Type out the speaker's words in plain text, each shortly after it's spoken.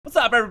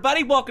What's up,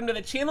 everybody? Welcome to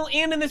the channel,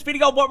 and in this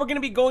video what we're going to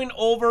be going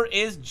over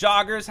is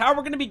joggers, how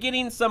we're going to be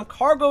getting some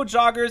cargo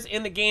joggers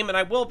in the game, and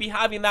I will be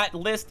having that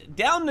list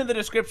down in the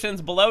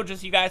descriptions below just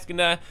so you guys can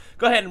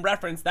go ahead and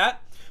reference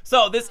that.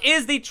 So this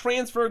is the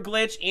transfer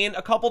glitch, and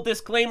a couple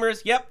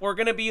disclaimers. Yep, we're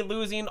going to be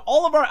losing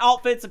all of our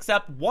outfits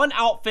except one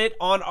outfit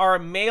on our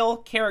male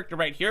character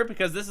right here,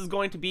 because this is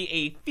going to be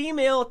a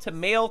female to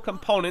male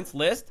components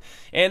list.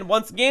 And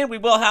once again, we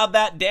will have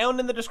that down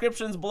in the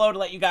descriptions below to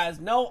let you guys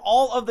know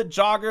all of the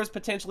joggers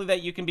potentially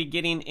that you can be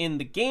getting in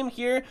the game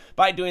here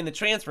by doing the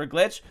transfer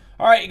glitch.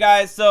 Alright, you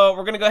guys, so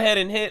we're going to go ahead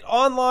and hit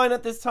online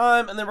at this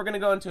time, and then we're going to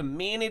go into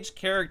manage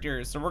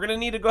characters. So we're going to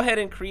need to go ahead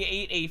and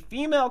create a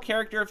female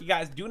character. If you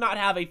guys do not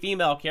have a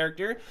female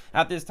character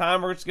at this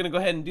time, we're just going to go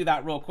ahead and do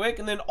that real quick.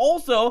 And then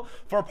also,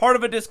 for part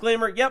of a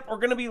disclaimer, yep, we're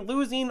going to be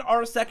losing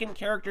our second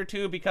character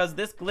too, because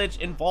this glitch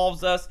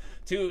involves us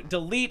to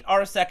delete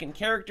our second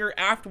character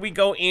after we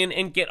go in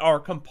and get our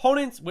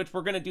components, which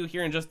we're going to do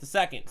here in just a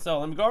second. So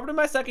let me go over to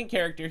my second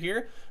character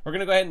here. We're going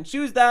to go ahead and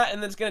choose that,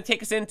 and then it's going to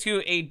take us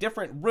into a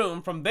different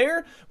room. From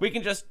there, we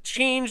can just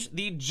change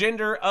the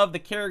gender of the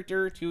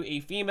character to a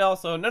female.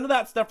 So none of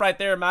that stuff right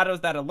there matters.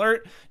 That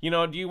alert, you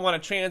know, do you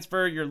want to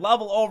transfer your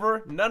level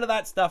over? None of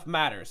that stuff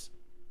matters.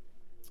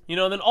 You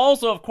know, then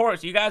also, of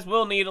course, you guys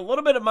will need a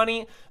little bit of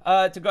money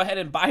to go ahead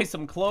and buy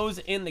some clothes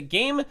in the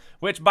game,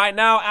 which by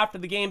now, after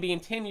the game being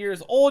 10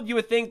 years old, you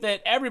would think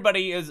that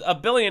everybody is a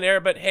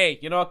billionaire, but hey,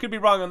 you know, I could be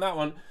wrong on that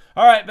one.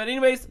 All right, but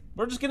anyways,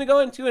 we're just going to go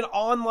into an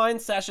online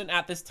session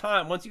at this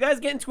time. Once you guys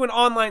get into an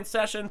online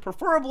session,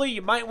 preferably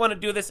you might want to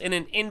do this in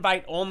an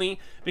invite only,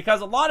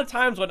 because a lot of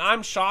times when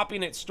I'm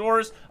shopping at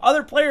stores,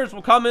 other players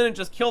will come in and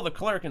just kill the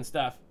clerk and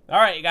stuff. All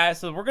right, you guys,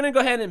 so we're going to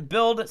go ahead and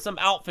build some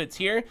outfits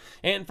here.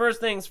 And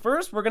first things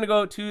first, we're going to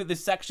go to the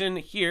section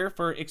here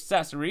for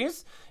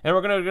accessories. And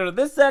we're going to go to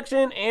this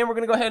section, and we're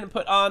going to go ahead and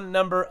put on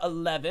number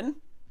 11.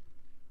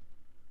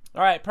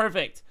 All right,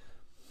 perfect.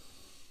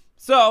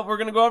 So we're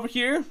going to go over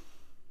here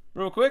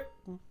real quick.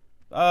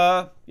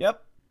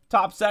 Yep,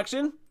 top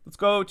section. Let's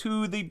go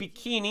to the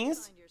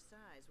bikinis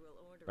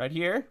right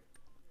here.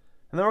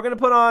 And then we're going to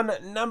put on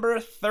number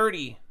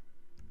 30.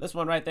 This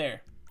one right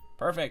there.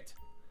 Perfect.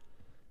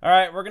 All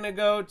right, we're going to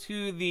go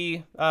to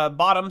the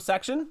bottom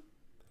section.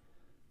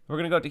 We're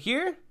going to go to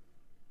here.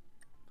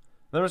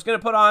 Then we're just going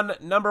to put on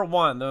number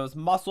 1, those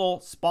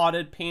muscle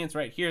spotted pants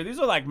right here. These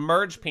are like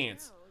merge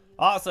pants.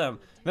 Awesome.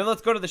 Then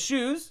let's go to the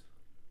shoes.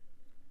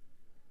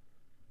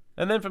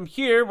 And then from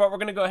here, what we're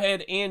going to go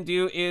ahead and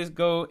do is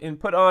go and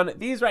put on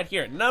these right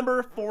here.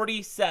 Number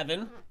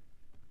 47.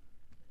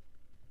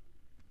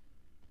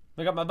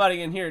 I got my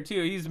buddy in here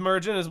too. He's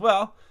merging as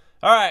well.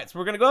 All right, so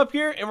we're going to go up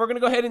here, and we're going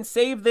to go ahead and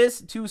save this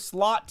to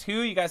slot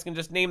 2. You guys can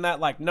just name that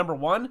like number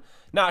 1.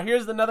 Now,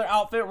 here's another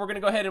outfit we're going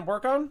to go ahead and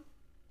work on.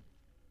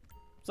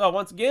 So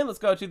once again, let's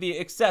go to the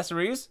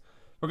accessories.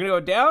 We're going to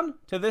go down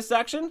to this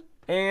section,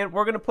 and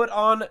we're going to put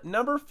on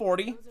number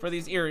 40 for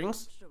these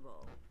earrings.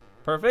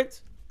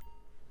 Perfect.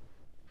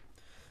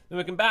 Then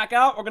we can back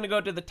out. We're going to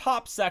go to the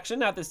top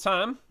section at this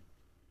time.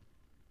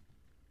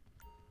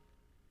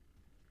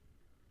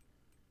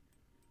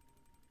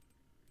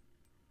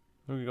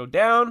 We're going to go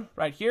down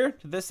right here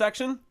to this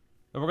section,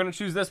 and we're going to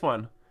choose this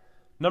one,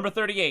 number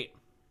 38.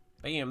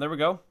 Bam, there we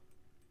go.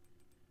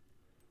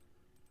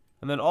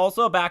 And then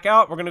also back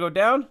out, we're going to go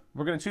down.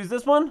 We're going to choose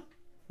this one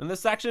in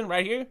this section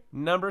right here,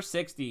 number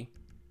 60.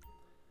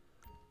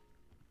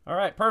 All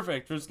right,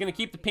 perfect. We're just going to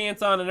keep the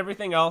pants on and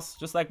everything else,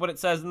 just like what it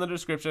says in the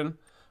description.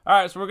 All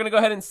right, so we're going to go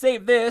ahead and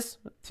save this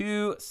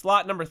to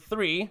slot number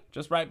 3,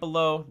 just right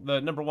below the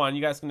number 1.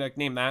 You guys can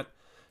name that.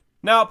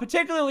 Now,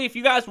 particularly if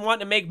you guys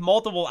want to make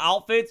multiple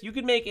outfits, you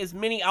can make as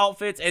many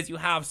outfits as you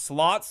have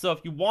slots. So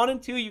if you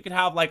wanted to, you could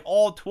have like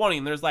all 20.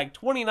 And there's like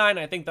 29,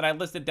 I think, that I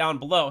listed down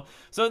below.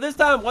 So this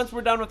time, once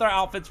we're done with our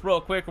outfits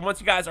real quick, and once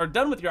you guys are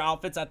done with your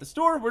outfits at the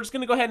store, we're just going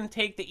to go ahead and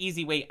take the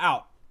easy way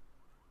out.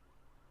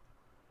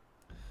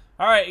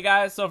 All right, you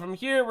guys, so from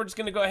here, we're just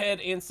going to go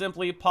ahead and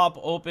simply pop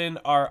open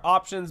our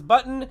options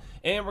button,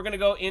 and we're going to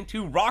go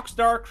into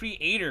Rockstar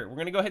Creator. We're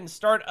going to go ahead and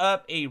start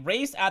up a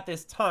race at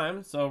this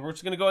time. So we're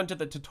just going to go into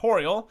the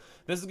tutorial.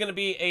 This is going to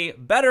be a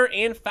better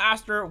and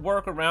faster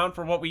workaround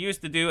for what we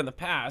used to do in the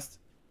past.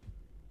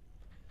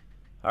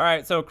 All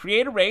right, so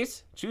create a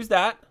race, choose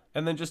that,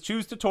 and then just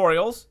choose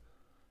tutorials,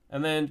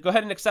 and then go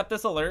ahead and accept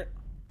this alert.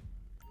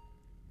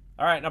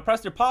 All right, now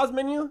press your pause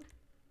menu.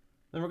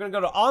 Then we're going to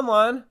go to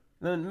online.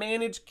 Then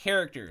manage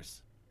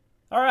characters.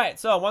 All right,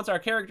 so once our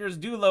characters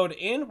do load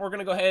in, we're going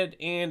to go ahead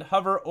and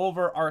hover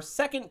over our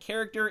second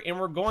character, and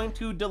we're going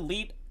to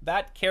delete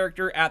that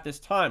character at this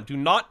time. Do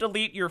not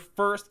delete your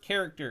first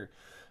character.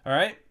 All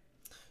right,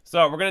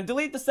 So we're going to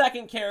delete the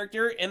second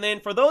character, and then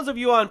for those of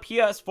you on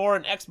PS4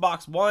 and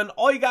Xbox One,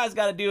 all you guys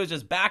got to do is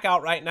just back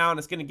out right now, and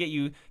it's going to get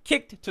you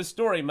kicked to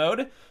story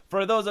mode.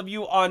 For those of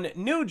you on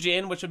new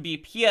gen, which would be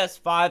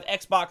PS5,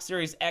 Xbox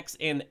Series X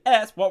and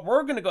S, what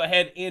we're going to go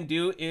ahead and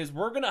do is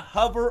we're going to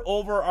hover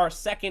over our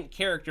second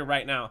character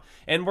right now,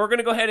 and we're going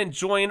to go ahead and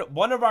join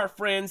one of our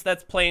friends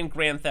that's playing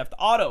Grand Theft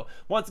Auto.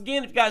 Once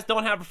again, if you guys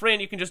don't have a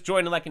friend, you can just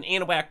join like an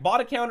Anahuac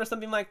bot account or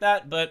something like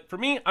that, but for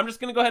me, I'm just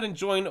going to go ahead and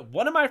join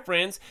one of my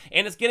friends,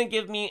 and it's going to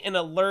give me an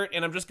alert,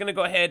 and I'm just going to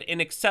go ahead and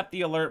accept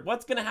the alert.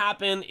 What's going to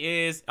happen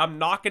is I'm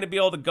not going to be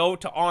able to go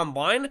to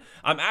online.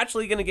 I'm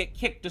actually going to get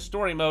kicked to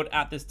story mode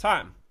at this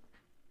time.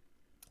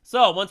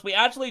 So once we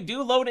actually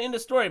do load into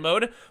story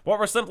mode, what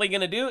we're simply going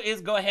to do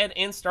is go ahead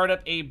and start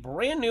up a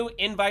brand new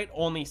invite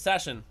only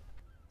session.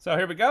 So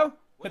here we go.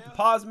 Hit the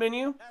pause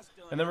menu,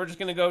 and then we're just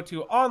going to go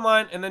to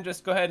online, and then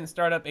just go ahead and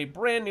start up a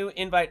brand new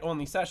invite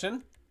only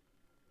session.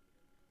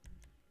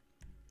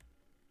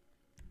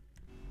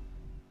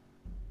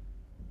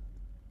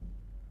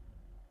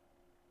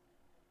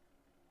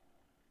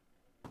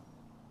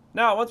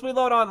 Now, once we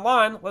load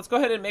online, let's go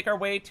ahead and make our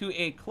way to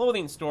a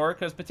clothing store,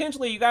 because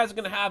potentially you guys are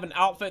going to have an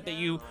outfit that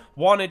you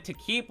wanted to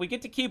keep. We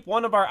get to keep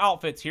one of our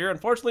outfits here.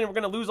 Unfortunately, we're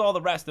going to lose all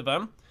the rest of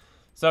them.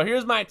 So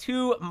here's my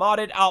 2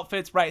 modded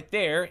outfits right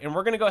there, and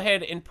we're going to go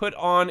ahead and put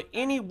on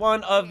any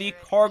one of the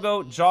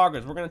cargo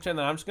joggers. We're going to turn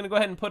that. I'm just going to go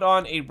ahead and put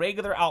on a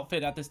regular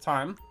outfit at this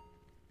time.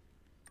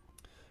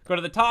 Go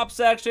to the top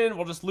section.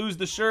 We'll just lose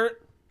the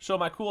shirt, show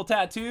my cool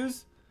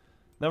tattoos.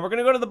 Then we're going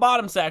to go to the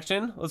bottom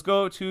section. Let's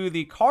go to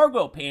the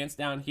cargo pants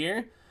down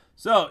here.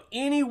 So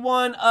any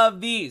one of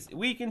these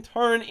we can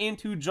turn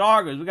into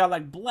joggers. We got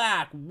like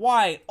black,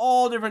 white,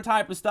 all different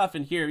type of stuff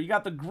in here. You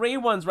got the gray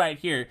ones right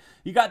here.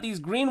 You got these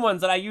green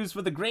ones that I used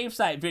for the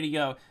GRAVESIGHT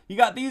video. You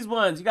got these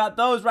ones. You got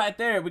those right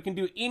there. We can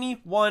do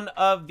any one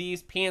of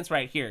these pants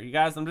right here. You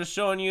guys, I'm just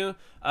showing you,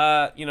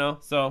 you know,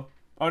 so...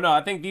 Oh no, I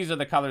think these are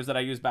the colors that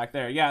I used back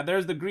there. Yeah,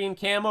 there's the green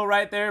camo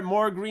right there.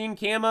 More green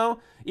camo.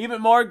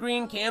 Even more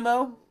green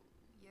camo.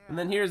 And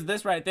then here's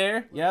this right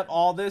there. Yep,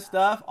 all this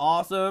stuff.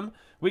 Awesome.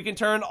 We can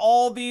turn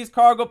all these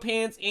cargo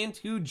pants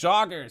into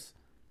joggers.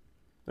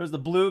 There's the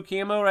blue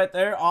camo right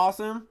there.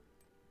 Awesome.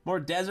 More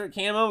desert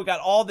camo. We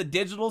got all the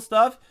digital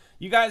stuff.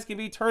 You guys can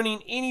be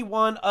turning any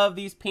one of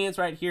these pants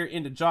right here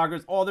into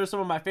joggers. Oh, there's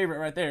some of my favorite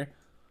right there.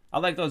 I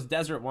like those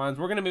desert ones.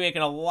 We're going to be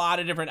making a lot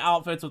of different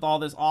outfits with all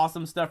this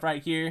awesome stuff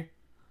right here.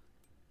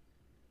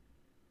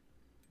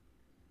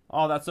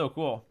 Oh, that's so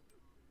cool.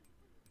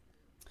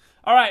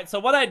 All right, so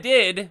what I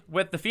did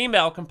with the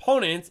female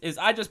components is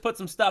I just put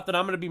some stuff that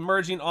I'm going to be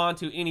merging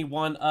onto any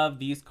one of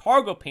these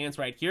cargo pants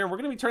right here. And we're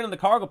going to be turning the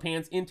cargo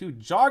pants into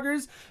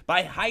joggers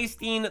by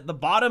heisting the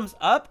bottoms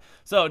up.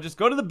 So just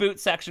go to the boot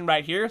section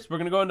right here. So we're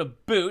going to go into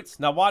boots.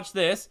 Now watch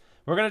this.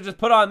 We're going to just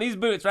put on these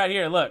boots right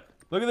here. Look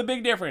at the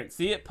big difference.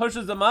 See, it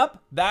pushes them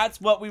up. That's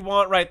what we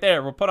want right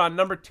there. We'll put on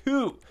number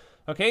 2,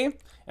 okay?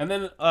 And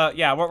then,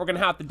 yeah, what we're going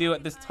to have to do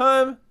at this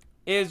time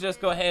is just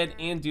go ahead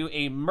and do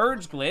a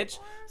merge glitch.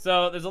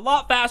 So there's a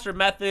lot faster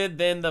method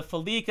than the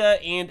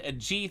Felica and a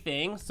G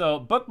thing. So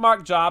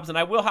bookmark jobs, and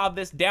I will have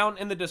this down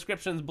in the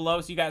descriptions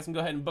below so you guys can go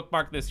ahead and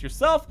bookmark this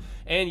yourself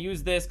and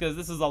use this, because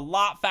this is a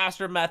lot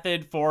faster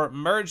method for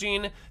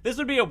merging. This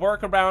would be a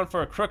workaround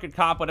for a crooked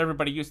cop, what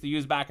everybody used to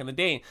use back in the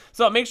day.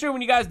 So make sure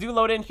when you guys do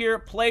load in here,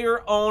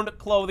 player-owned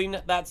clothing.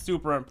 That's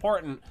super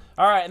important.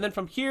 All right, and then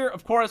from here,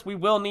 of course, we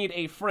will need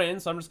a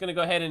friend. So I'm just going to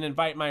go ahead and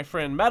invite my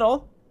friend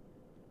Metal.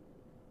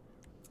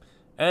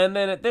 And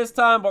then at this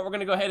time, what we're going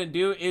to go ahead and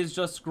do is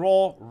just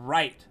scroll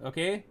right,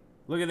 okay?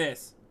 Look at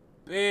this.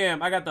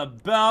 Bam, I got the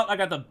belt, I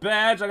got the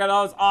badge, I got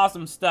all this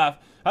awesome stuff.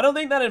 I don't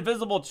think that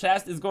invisible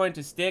chest is going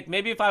to stick.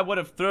 Maybe if I would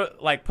have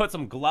put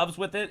some gloves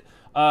with it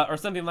or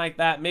something like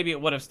that, maybe it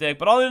would have stick.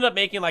 But I'll end up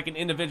making like an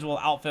individual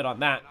outfit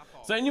on that.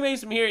 So anyways,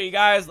 from here, you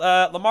guys,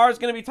 Lamar's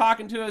going to be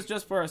talking to us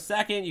just for a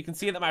second. You can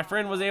see that my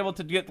friend was able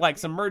to get like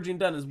some merging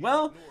done as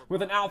well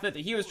with an outfit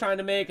that he was trying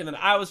to make. And then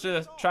I was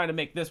just trying to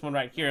make this one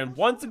right here. And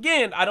once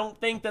again, I don't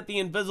think that the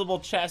invisible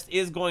chest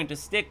is going to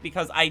stick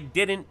because I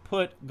didn't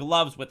put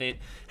gloves with it.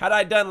 Had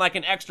I done like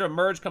an extra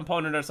merge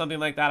component or something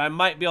like that, I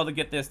might be able to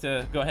get this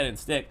to go ahead and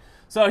stick.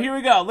 So here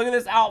we go. Look at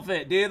this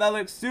outfit, dude. That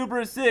looks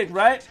super sick,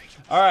 right?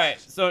 All right.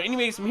 So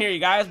anyways, from here, you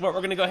guys, what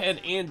we're going to go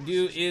ahead and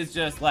do is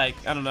just like,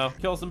 I don't know,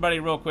 kill somebody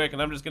real quick.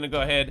 And I'm just going to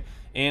go ahead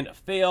and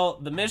fail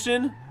the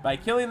mission by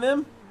killing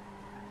them.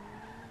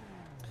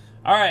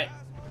 All right.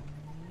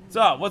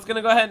 So what's going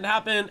to go ahead and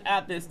happen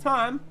at this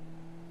time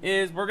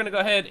is we're going to go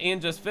ahead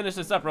and just finish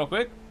this up real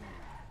quick.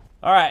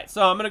 All right.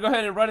 So I'm going to go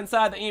ahead and run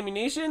inside the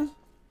ammunition.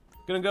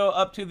 Going to go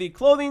up to the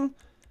clothing.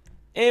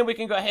 And we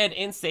can go ahead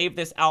and save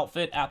this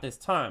outfit at this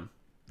time.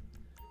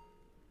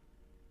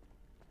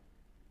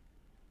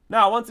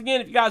 Now, once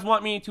again, if you guys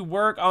want me to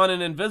work on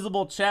an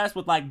invisible chest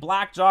with like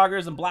black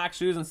joggers and black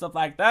shoes and stuff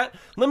like that,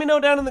 let me know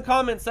down in the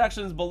comment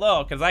sections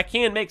below, because I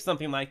can make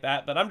something like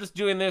that. But I'm just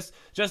doing this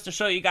just to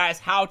show you guys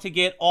how to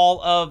get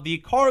all of the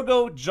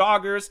cargo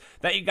joggers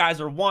that you guys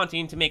are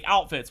wanting to make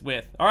outfits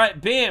with. All right,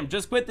 bam,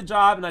 just quit the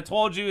job, and I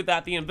told you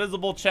that the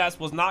invisible chest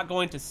was not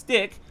going to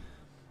stick.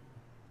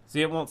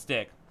 See, it won't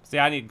stick. See,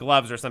 I need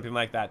gloves or something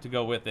like that to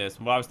go with this.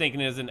 What I was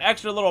thinking is an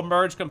extra little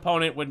merge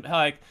component would,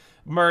 like,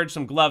 merge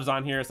some gloves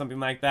on here or something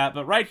like that.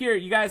 But right here,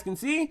 you guys can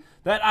see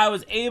that I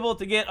was able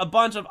to get a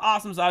bunch of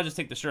awesome, so I'll just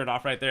take the shirt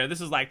off right there.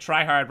 This is like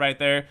try hard right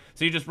there.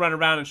 So you just run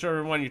around and show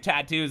everyone your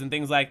tattoos and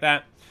things like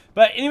that.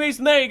 But anyways,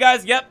 from there, you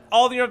guys, yep,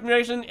 all the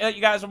information that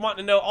you guys are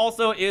wanting to know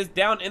also is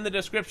down in the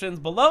descriptions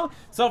below.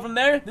 So from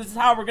there, this is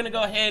how we're going to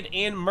go ahead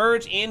and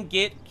merge and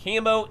get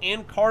camo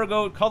and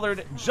cargo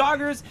colored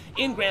joggers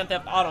in Grand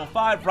Theft Auto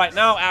 5 right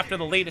now after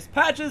the latest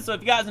patches. So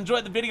if you guys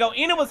enjoyed the video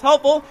and it was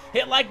helpful,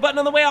 hit like button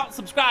on the way out,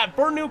 subscribe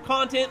for new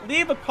content,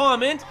 leave a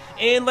comment,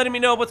 and letting me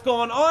know what's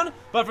going on.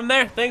 But from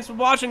there, thanks for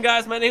watching,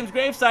 guys. My name's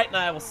GRAVESIGHT, and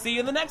I will see you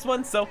in the next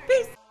one. So,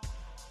 peace!